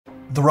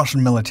The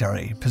Russian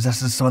military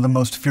possesses some of the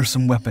most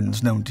fearsome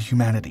weapons known to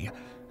humanity,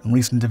 and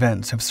recent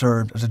events have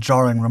served as a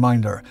jarring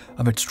reminder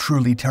of its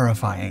truly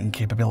terrifying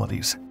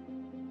capabilities.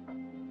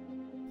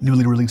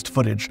 Newly released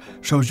footage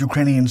shows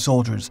Ukrainian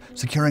soldiers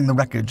securing the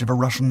wreckage of a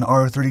Russian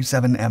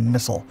R-37M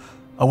missile,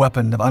 a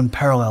weapon of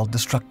unparalleled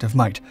destructive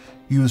might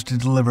used to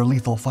deliver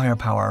lethal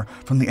firepower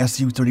from the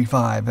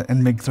Su-35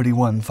 and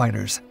MiG-31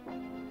 fighters.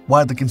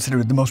 Widely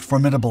considered the most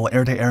formidable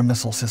air-to-air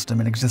missile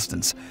system in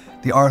existence,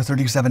 the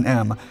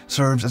R-37M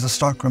serves as a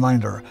stark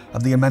reminder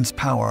of the immense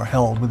power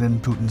held within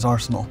Putin's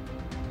arsenal.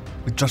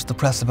 With just the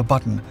press of a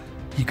button,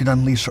 he could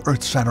unleash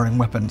earth-shattering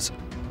weapons,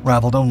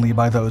 rivaled only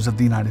by those of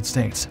the United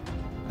States.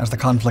 As the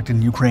conflict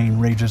in Ukraine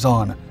rages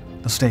on,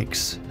 the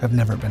stakes have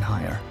never been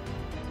higher.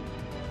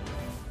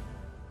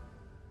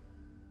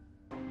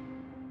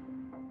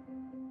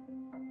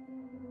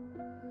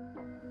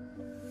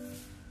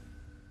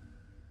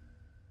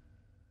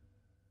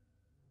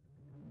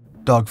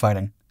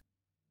 Dogfighting.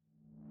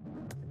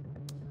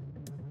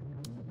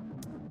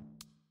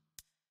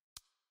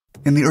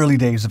 In the early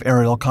days of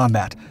aerial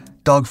combat,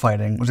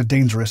 dogfighting was a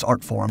dangerous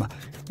art form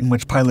in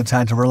which pilots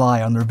had to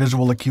rely on their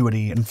visual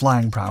acuity and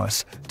flying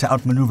prowess to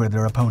outmaneuver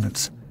their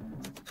opponents.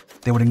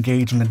 They would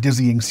engage in a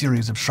dizzying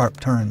series of sharp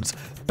turns,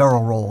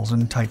 barrel rolls,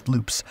 and tight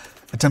loops,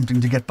 attempting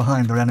to get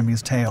behind their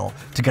enemy's tail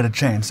to get a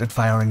chance at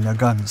firing their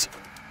guns.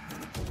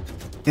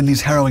 In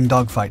these harrowing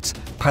dogfights,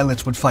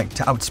 pilots would fight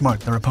to outsmart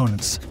their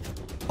opponents,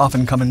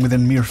 often coming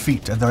within mere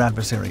feet of their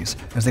adversaries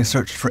as they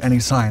searched for any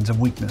signs of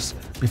weakness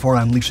before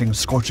unleashing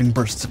scorching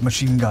bursts of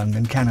machine gun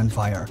and cannon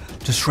fire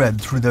to shred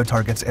through their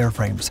targets'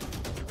 airframes.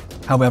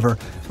 However,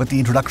 with the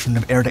introduction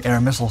of air-to-air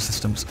missile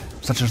systems,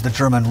 such as the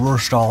German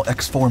Russian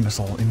X-4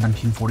 missile in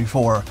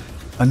 1944,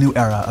 a new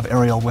era of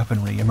aerial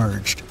weaponry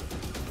emerged.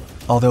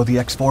 Although the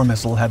X-4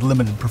 missile had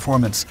limited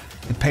performance,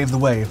 it paved the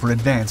way for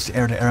advanced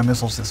air-to-air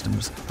missile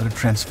systems that have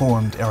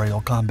transformed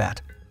aerial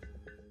combat.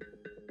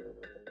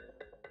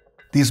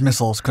 These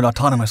missiles could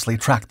autonomously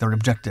track their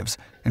objectives,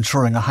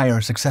 ensuring a higher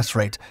success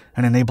rate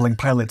and enabling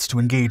pilots to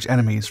engage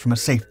enemies from a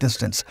safe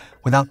distance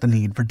without the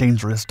need for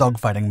dangerous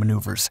dogfighting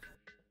maneuvers.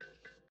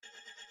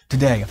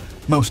 Today,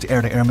 most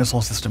air-to-air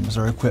missile systems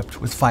are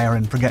equipped with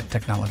fire-and-forget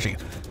technology,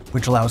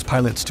 which allows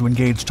pilots to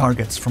engage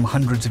targets from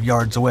hundreds of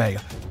yards away,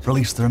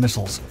 release their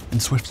missiles,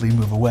 and swiftly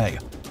move away.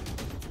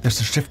 This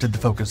has shifted the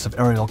focus of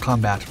aerial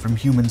combat from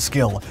human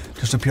skill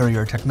to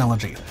superior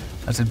technology,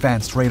 as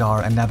advanced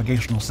radar and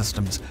navigational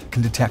systems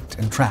can detect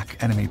and track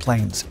enemy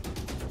planes.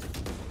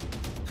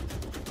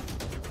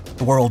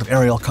 The world of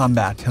aerial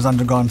combat has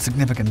undergone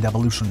significant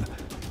evolution,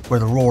 where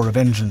the roar of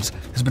engines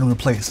has been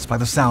replaced by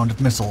the sound of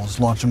missiles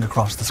launching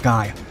across the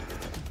sky.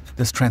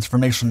 This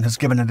transformation has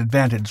given an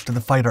advantage to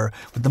the fighter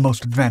with the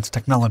most advanced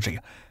technology,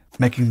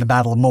 making the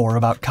battle more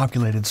about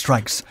calculated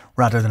strikes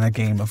rather than a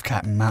game of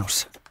cat and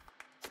mouse.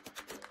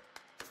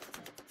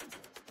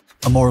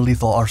 A more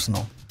lethal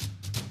arsenal.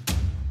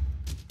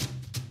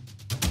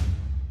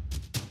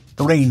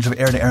 The range of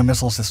air-to-air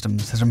missile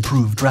systems has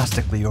improved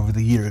drastically over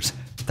the years,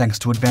 thanks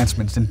to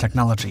advancements in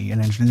technology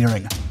and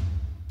engineering.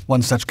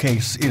 One such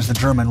case is the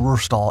German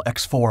Russian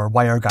X-4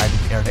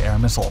 wire-guided air-to-air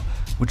missile,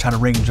 which had a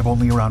range of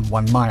only around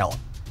 1 mile.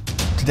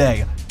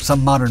 Today,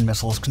 some modern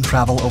missiles can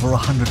travel over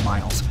 100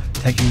 miles,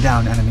 taking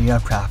down enemy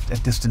aircraft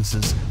at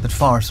distances that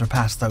far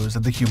surpass those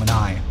of the human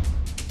eye.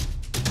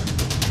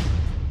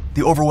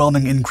 The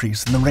overwhelming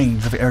increase in the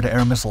range of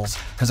air-to-air missiles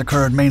has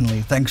occurred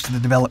mainly thanks to the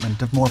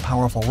development of more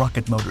powerful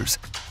rocket motors.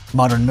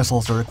 Modern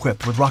missiles are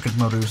equipped with rocket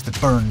motors that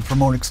burn for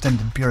more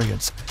extended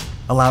periods,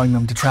 allowing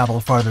them to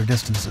travel farther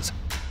distances.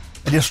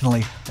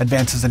 Additionally,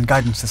 advances in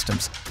guidance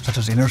systems, such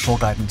as inertial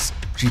guidance,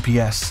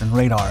 GPS, and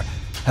radar,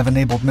 have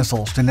enabled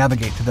missiles to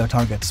navigate to their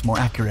targets more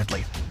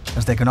accurately,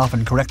 as they can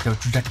often correct their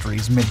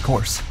trajectories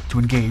mid-course to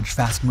engage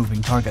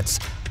fast-moving targets.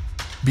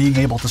 Being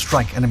able to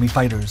strike enemy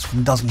fighters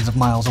from dozens of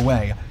miles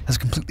away has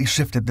completely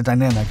shifted the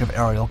dynamic of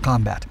aerial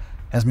combat,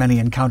 as many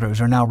encounters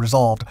are now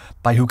resolved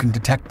by who can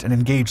detect and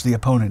engage the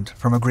opponent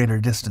from a greater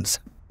distance.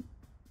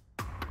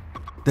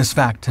 This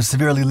fact has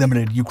severely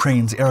limited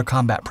Ukraine's air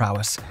combat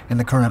prowess in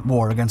the current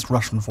war against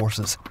Russian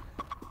forces.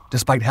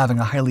 Despite having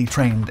a highly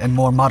trained and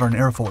more modern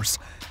air force,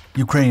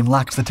 Ukraine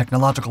lacks the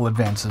technological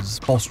advances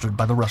bolstered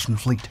by the Russian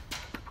fleet.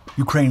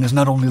 Ukraine is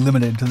not only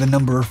limited to the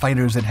number of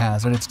fighters it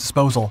has at its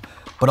disposal,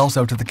 but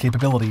also to the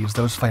capabilities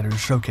those fighters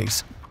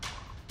showcase.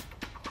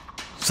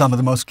 Some of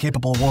the most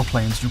capable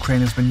warplanes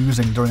Ukraine has been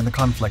using during the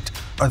conflict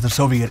are the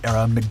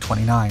Soviet-era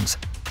MiG-29s.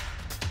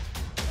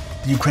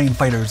 The Ukraine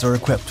fighters are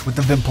equipped with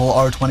the Russian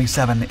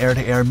R-37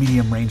 air-to-air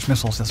medium-range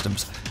missile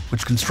systems,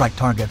 which can strike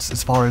targets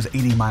as far as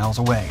 80 miles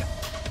away.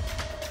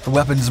 The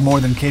weapon is more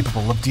than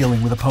capable of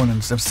dealing with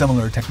opponents of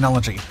similar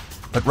technology,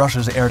 but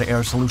Russia's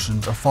air-to-air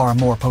solutions are far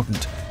more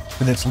potent,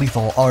 with its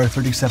lethal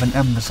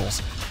R-37M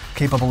missiles,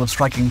 capable of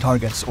striking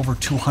targets over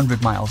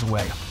 200 miles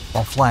away,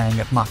 while flying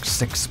at Mach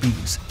 6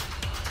 speeds.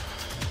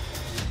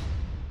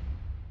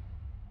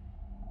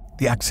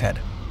 The Axe-Head.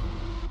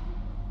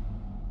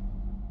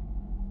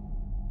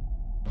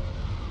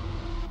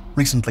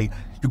 Recently,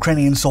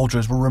 Ukrainian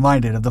soldiers were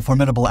reminded of the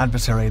formidable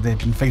adversary they've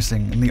been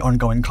facing in the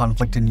ongoing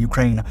conflict in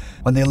Ukraine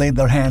when they laid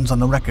their hands on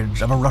the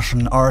wreckage of a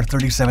Russian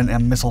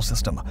R-37M missile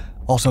system,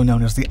 also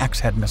known as the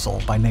Axe-Head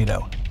missile by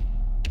NATO.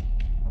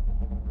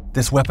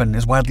 This weapon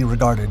is widely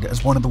regarded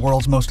as one of the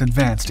world's most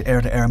advanced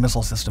air-to-air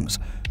missile systems,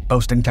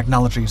 boasting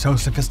technology so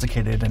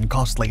sophisticated and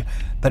costly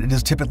that it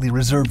is typically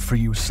reserved for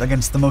use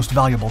against the most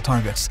valuable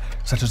targets,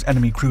 such as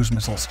enemy cruise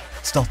missiles,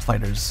 stealth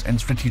fighters, and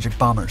strategic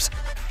bombers.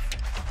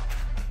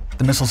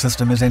 The missile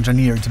system is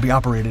engineered to be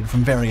operated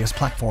from various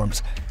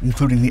platforms,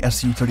 including the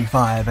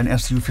Su-35 and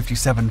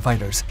Su-57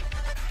 fighters.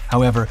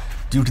 However,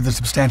 due to the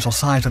substantial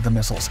size of the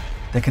missiles,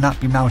 they cannot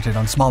be mounted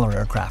on smaller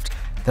aircraft,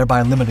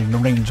 thereby limiting the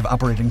range of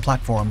operating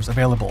platforms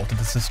available to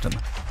the system.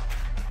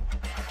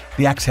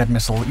 The Axe-Head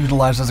missile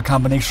utilizes a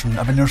combination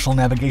of inertial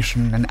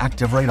navigation and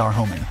active radar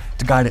homing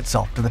to guide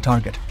itself to the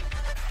target.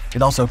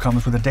 It also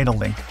comes with a data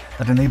link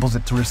that enables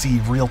it to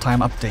receive real-time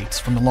updates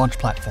from the launch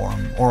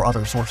platform or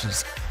other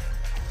sources.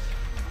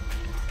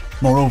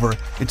 Moreover,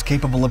 it's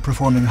capable of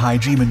performing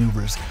high-G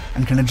maneuvers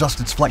and can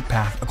adjust its flight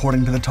path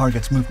according to the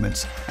target's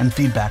movements and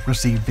feedback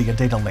received via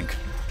data link.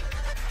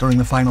 During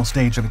the final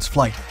stage of its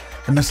flight,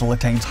 the missile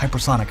attains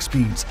hypersonic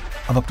speeds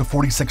of up to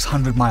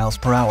 4,600 miles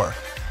per hour,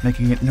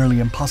 making it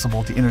nearly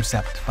impossible to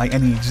intercept by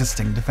any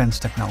existing defense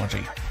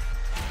technology.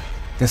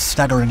 This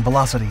staggering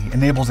velocity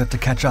enables it to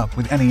catch up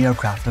with any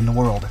aircraft in the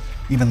world,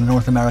 even the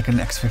North American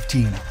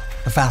X-15,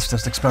 the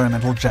fastest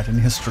experimental jet in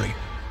history,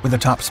 with a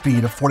top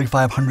speed of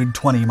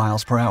 4,520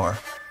 miles per hour.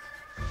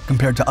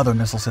 Compared to other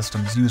missile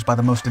systems used by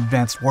the most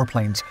advanced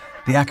warplanes,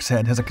 the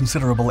Axe-Head has a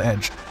considerable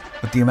edge,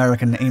 with the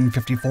American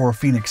AIM-54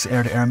 Phoenix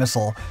air-to-air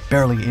missile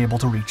barely able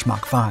to reach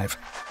Mach 5.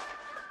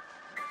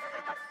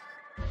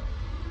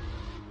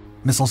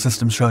 Missile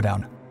System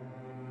Showdown.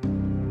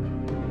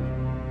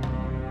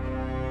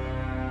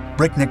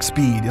 Breakneck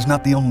speed is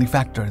not the only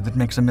factor that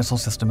makes a missile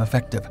system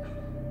effective.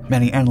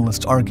 Many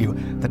analysts argue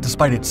that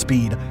despite its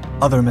speed,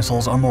 other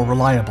missiles are more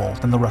reliable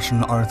than the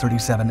Russian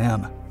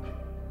R-37M.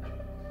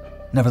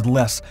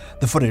 Nevertheless,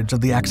 the footage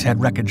of the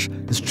Axe-Head wreckage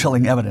is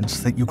chilling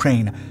evidence that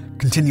Ukraine,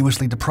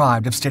 continuously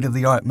deprived of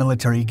state-of-the-art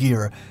military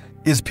gear,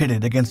 is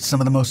pitted against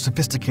some of the most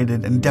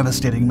sophisticated and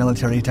devastating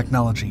military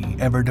technology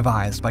ever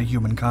devised by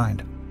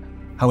humankind.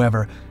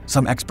 However,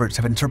 some experts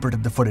have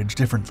interpreted the footage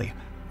differently,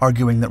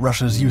 arguing that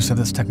Russia's use of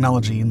this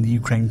technology in the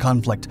Ukraine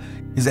conflict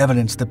is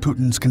evidence that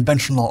Putin's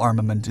conventional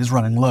armament is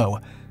running low,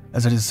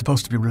 as it is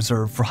supposed to be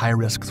reserved for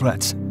high-risk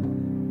threats.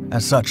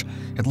 As such,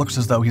 it looks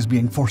as though he's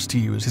being forced to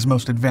use his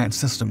most advanced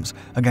systems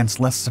against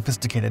less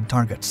sophisticated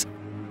targets.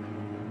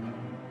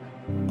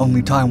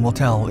 Only time will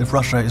tell if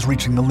Russia is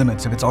reaching the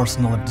limits of its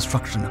arsenal of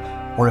destruction,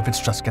 or if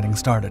it's just getting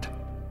started.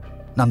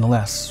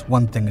 Nonetheless,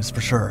 one thing is for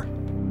sure.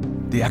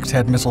 The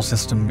Axe-Head missile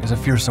system is a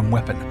fearsome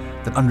weapon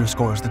that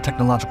underscores the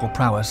technological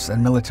prowess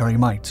and military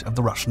might of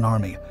the Russian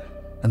army,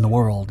 and the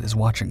world is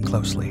watching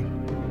closely.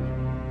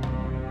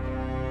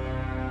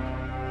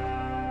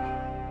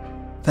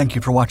 Thank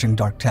you for watching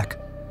Dark Tech.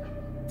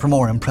 For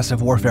more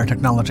impressive warfare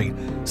technology,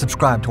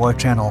 subscribe to our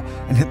channel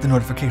and hit the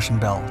notification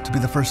bell to be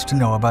the first to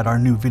know about our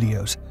new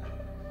videos.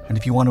 And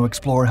if you want to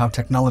explore how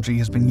technology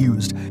has been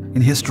used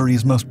in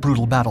history's most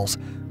brutal battles,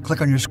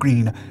 click on your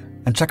screen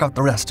and check out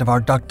the rest of our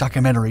Dark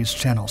Documentaries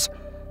channels.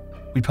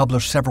 We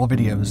publish several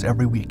videos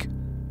every week,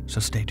 so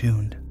stay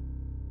tuned.